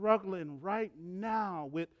struggling right now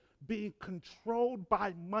with being controlled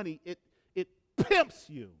by money. It pimps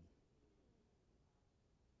you.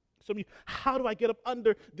 Some of you, how do I get up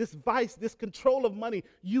under this vice, this control of money?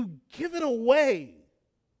 You give it away.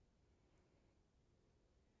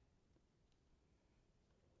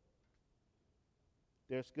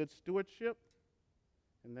 There's good stewardship,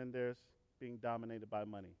 and then there's being dominated by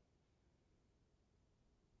money.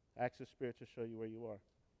 Ask the Spirit to show you where you are.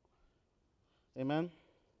 Amen?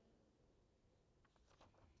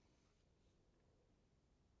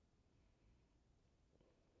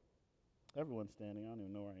 Everyone's standing. I don't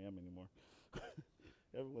even know where I am anymore.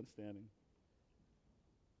 Everyone's standing.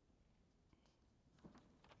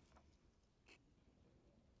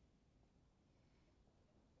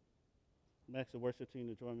 I'm asking the worship team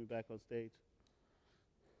to join me back on stage.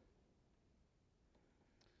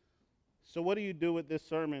 So what do you do with this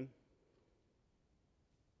sermon?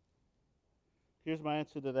 Here's my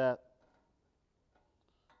answer to that.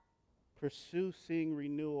 Pursue seeing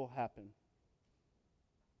renewal happen.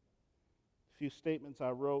 A few statements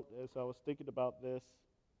I wrote as I was thinking about this,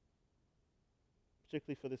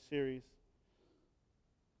 particularly for the series.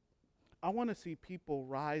 I want to see people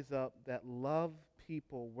rise up that love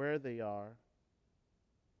people where they are,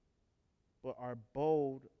 but are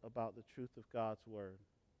bold about the truth of God's word.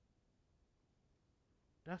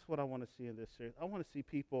 That's what I want to see in this series. I want to see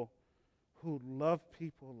people who love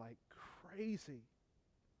people like crazy.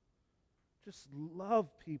 Just love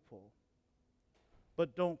people,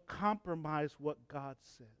 but don't compromise what God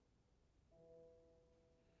said.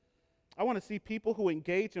 I want to see people who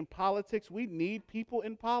engage in politics. We need people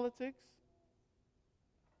in politics.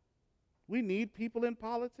 We need people in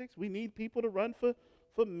politics. We need people to run for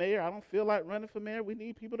mayor. I don't feel like running for mayor. We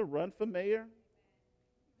need people to run for mayor.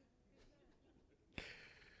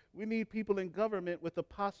 We need people in government with a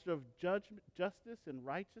posture of judgment, justice, and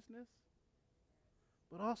righteousness,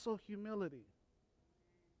 but also humility,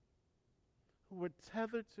 who are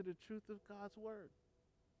tethered to the truth of God's word.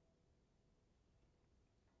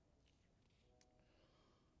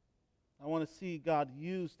 I want to see God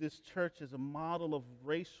use this church as a model of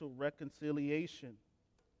racial reconciliation,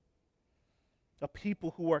 a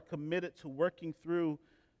people who are committed to working through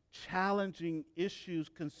challenging issues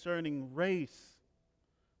concerning race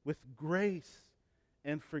with grace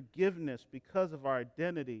and forgiveness because of our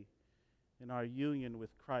identity and our union with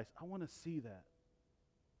Christ. I want to see that.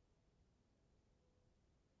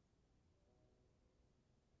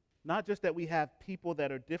 Not just that we have people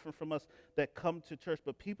that are different from us that come to church,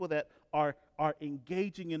 but people that are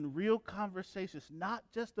engaging in real conversations, not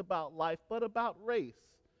just about life, but about race.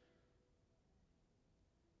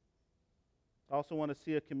 I also want to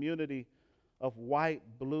see a community of white,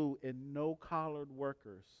 blue, and no-collared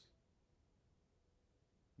workers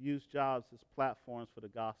use jobs as platforms for the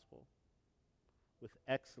gospel with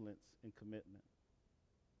excellence and commitment.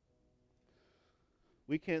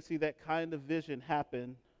 We can't see that kind of vision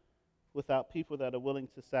happen without people that are willing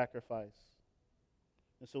to sacrifice.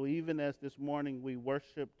 And so even as this morning we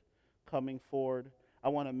worshiped coming forward, I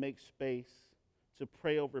want to make space to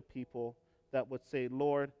pray over people that would say,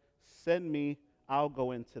 Lord, send me, I'll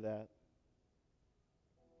go into that.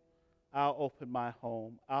 I'll open my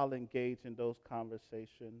home. I'll engage in those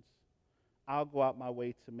conversations. I'll go out my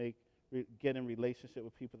way to get in relationship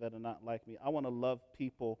with people that are not like me. I want to love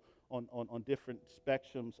people on different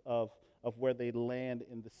spectrums of where they land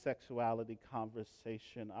in the sexuality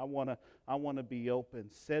conversation. I want to be open.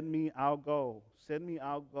 Send me, I'll go. Send me,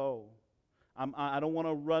 I'll go. I don't want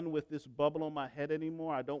to run with this bubble on my head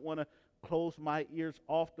anymore. I don't want to close my ears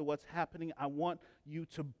off to what's happening. I want you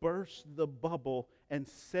to burst the bubble and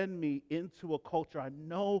send me into a culture. I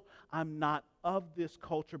know I'm not of this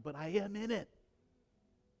culture, but I am in it.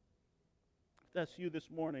 If that's you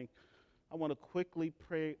this morning, I want to quickly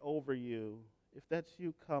pray over you. If that's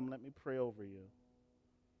you, come, let me pray over you.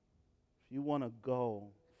 If you want to go,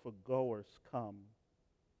 for goers, come.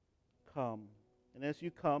 Come. And as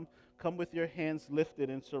you come with your hands lifted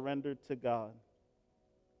and surrendered to God.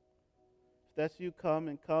 If that's you, come.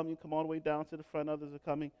 You come all the way down to the front, others are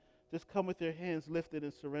coming. Just come with your hands lifted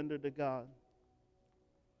and surrendered to God.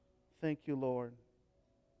 Thank you, Lord.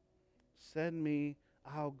 Send me,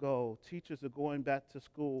 I'll go. Teachers are going back to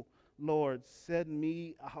school. Lord, send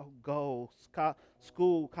me, I'll go.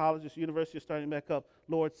 School, colleges, universities are starting back up.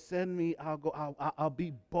 Lord, send me, I'll go. I'll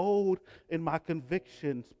be bold in my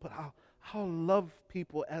convictions, but I'll love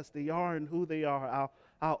people as they are and who they are.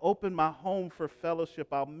 I'll open my home for fellowship.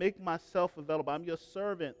 I'll make myself available. I'm your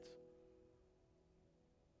servant.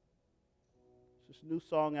 There's this new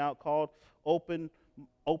song out called Open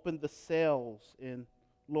the Sails. And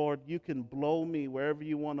Lord, you can blow me wherever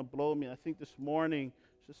you want to blow me. I think this morning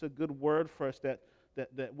it's just a good word for us that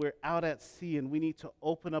we're out at sea and we need to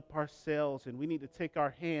open up our sails and we need to take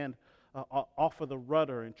our hand off of the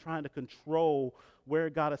rudder and trying to control where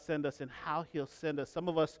God will send us and how He'll send us. Some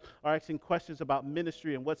of us are asking questions about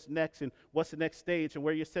ministry and what's next and what's the next stage and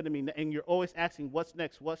where you're sending me. And you're always asking, what's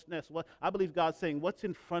next? What's next? I believe God's saying, what's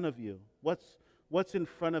in front of you? What's in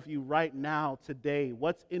front of you right now, today?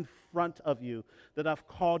 What's in front of you that I've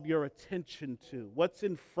called your attention to? What's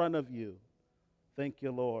in front of you? Thank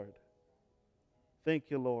you, Lord.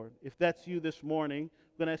 Thank you, Lord. If that's you this morning,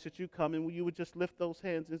 I'm going to ask that you come and you would just lift those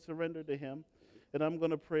hands and surrender to Him. And I'm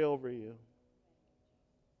going to pray over you.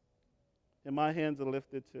 And my hands are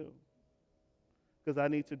lifted too. Because I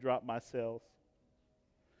need to drop my sails.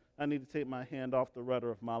 I need to take my hand off the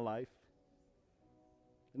rudder of my life.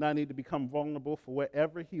 And I need to become vulnerable for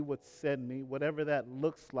wherever He would send me, whatever that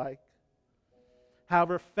looks like.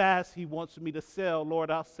 However fast He wants me to sail,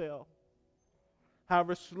 Lord, I'll sail.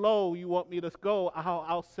 However slow you want me to go,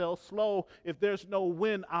 I'll sail slow. If there's no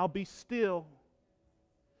wind, I'll be still.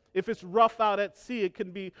 If it's rough out at sea, it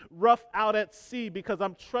can be rough out at sea because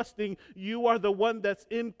I'm trusting you are the one that's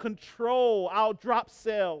in control. I'll drop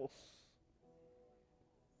sails.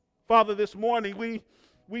 Father, this morning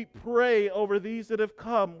we pray over these that have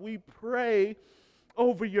come. We pray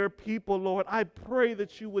over your people, Lord. I pray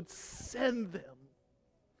that you would send them.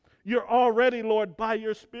 You're already, Lord, by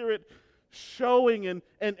your Spirit, showing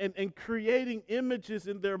and creating images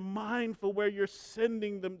in their mind for where you're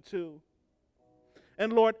sending them to.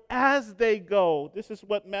 And Lord, as they go, this is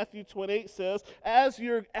what Matthew 28 says, as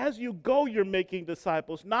you go, you're making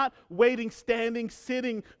disciples, not waiting, standing,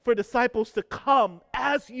 sitting for disciples to come.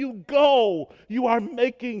 As you go, you are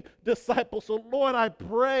making disciples. So Lord, I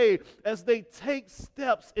pray as they take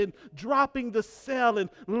steps in dropping the sail and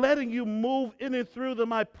letting you move in and through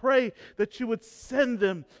them, I pray that you would send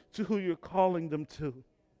them to who you're calling them to.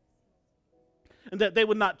 And that they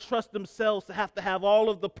would not trust themselves to have all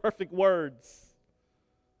of the perfect words.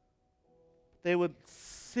 They would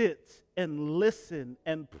sit and listen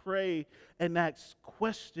and pray and ask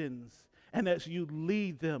questions. And as you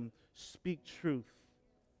lead them, speak truth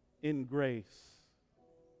in grace.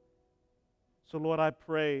 So Lord, I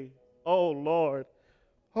pray, oh Lord,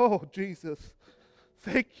 oh Jesus,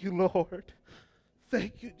 thank you, Lord.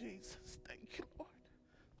 Thank you, Jesus. Thank you, Lord.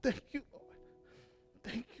 Thank you, Lord.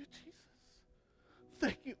 Thank you, Jesus.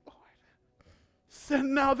 Thank you, Lord.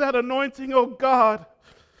 Send now that anointing, oh God.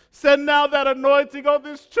 Send now that anointing on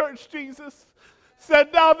this church, Jesus.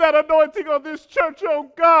 Send now that anointing on this church,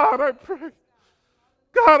 oh God, I pray.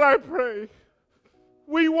 God, I pray.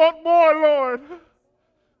 We want more, Lord.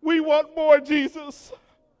 We want more, Jesus.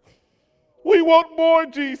 We want more,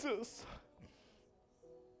 Jesus.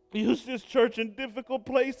 Use this church in difficult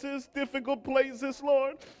places,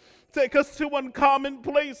 Lord. Take us to uncommon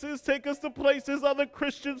places. Take us to places other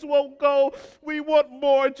Christians won't go. We want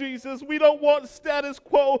more, Jesus. We don't want status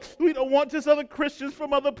quo. We don't want just other Christians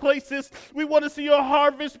from other places. We want to see your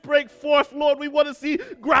harvest break forth, Lord. We want to see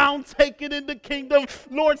ground taken in the kingdom.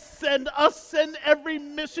 Lord, send us. Send every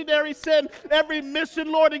missionary. Send every mission,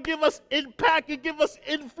 Lord, and give us impact and give us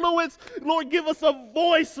influence. Lord, give us a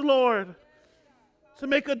voice, Lord, to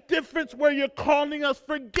make a difference where you're calling us.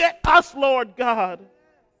 Forget us, Lord God.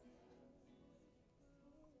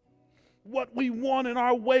 What we want in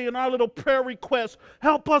our way, in our little prayer requests.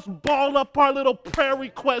 Help us ball up our little prayer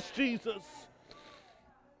requests, Jesus.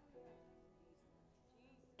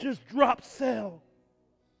 Just drop sale.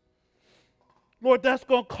 Lord, that's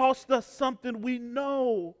going to cost us something we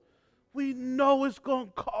know. We know it's going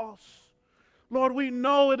to cost. Lord, we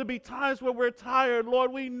know it'll be times where we're tired.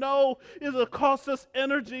 Lord, we know it'll cost us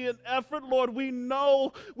energy and effort. Lord, we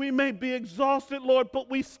know we may be exhausted, Lord, but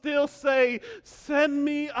we still say, send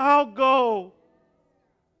me, I'll go.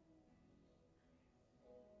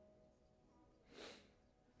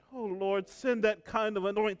 Oh, Lord, send that kind of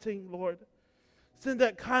anointing, Lord. Send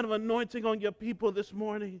that kind of anointing on your people this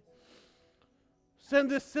morning.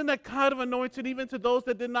 Send that kind of anointing even to those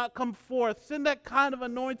that did not come forth. Send that kind of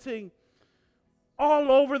anointing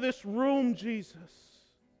all over this room, Jesus.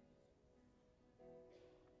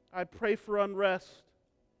 I pray for unrest.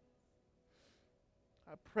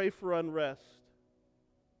 I pray for unrest.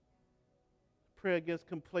 Pray against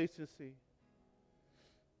complacency.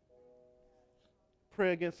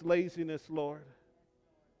 Pray against laziness, Lord.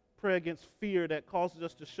 Pray against fear that causes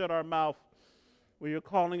us to shut our mouth where you're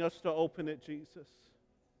calling us to open it, Jesus.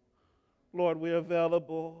 Lord, we're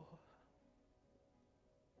available.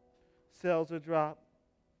 Cells are dropped.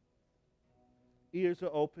 Ears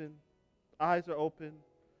are open. Eyes are open.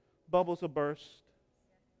 Bubbles are burst.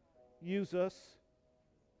 Use us.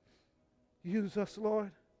 Use us,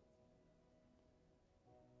 Lord.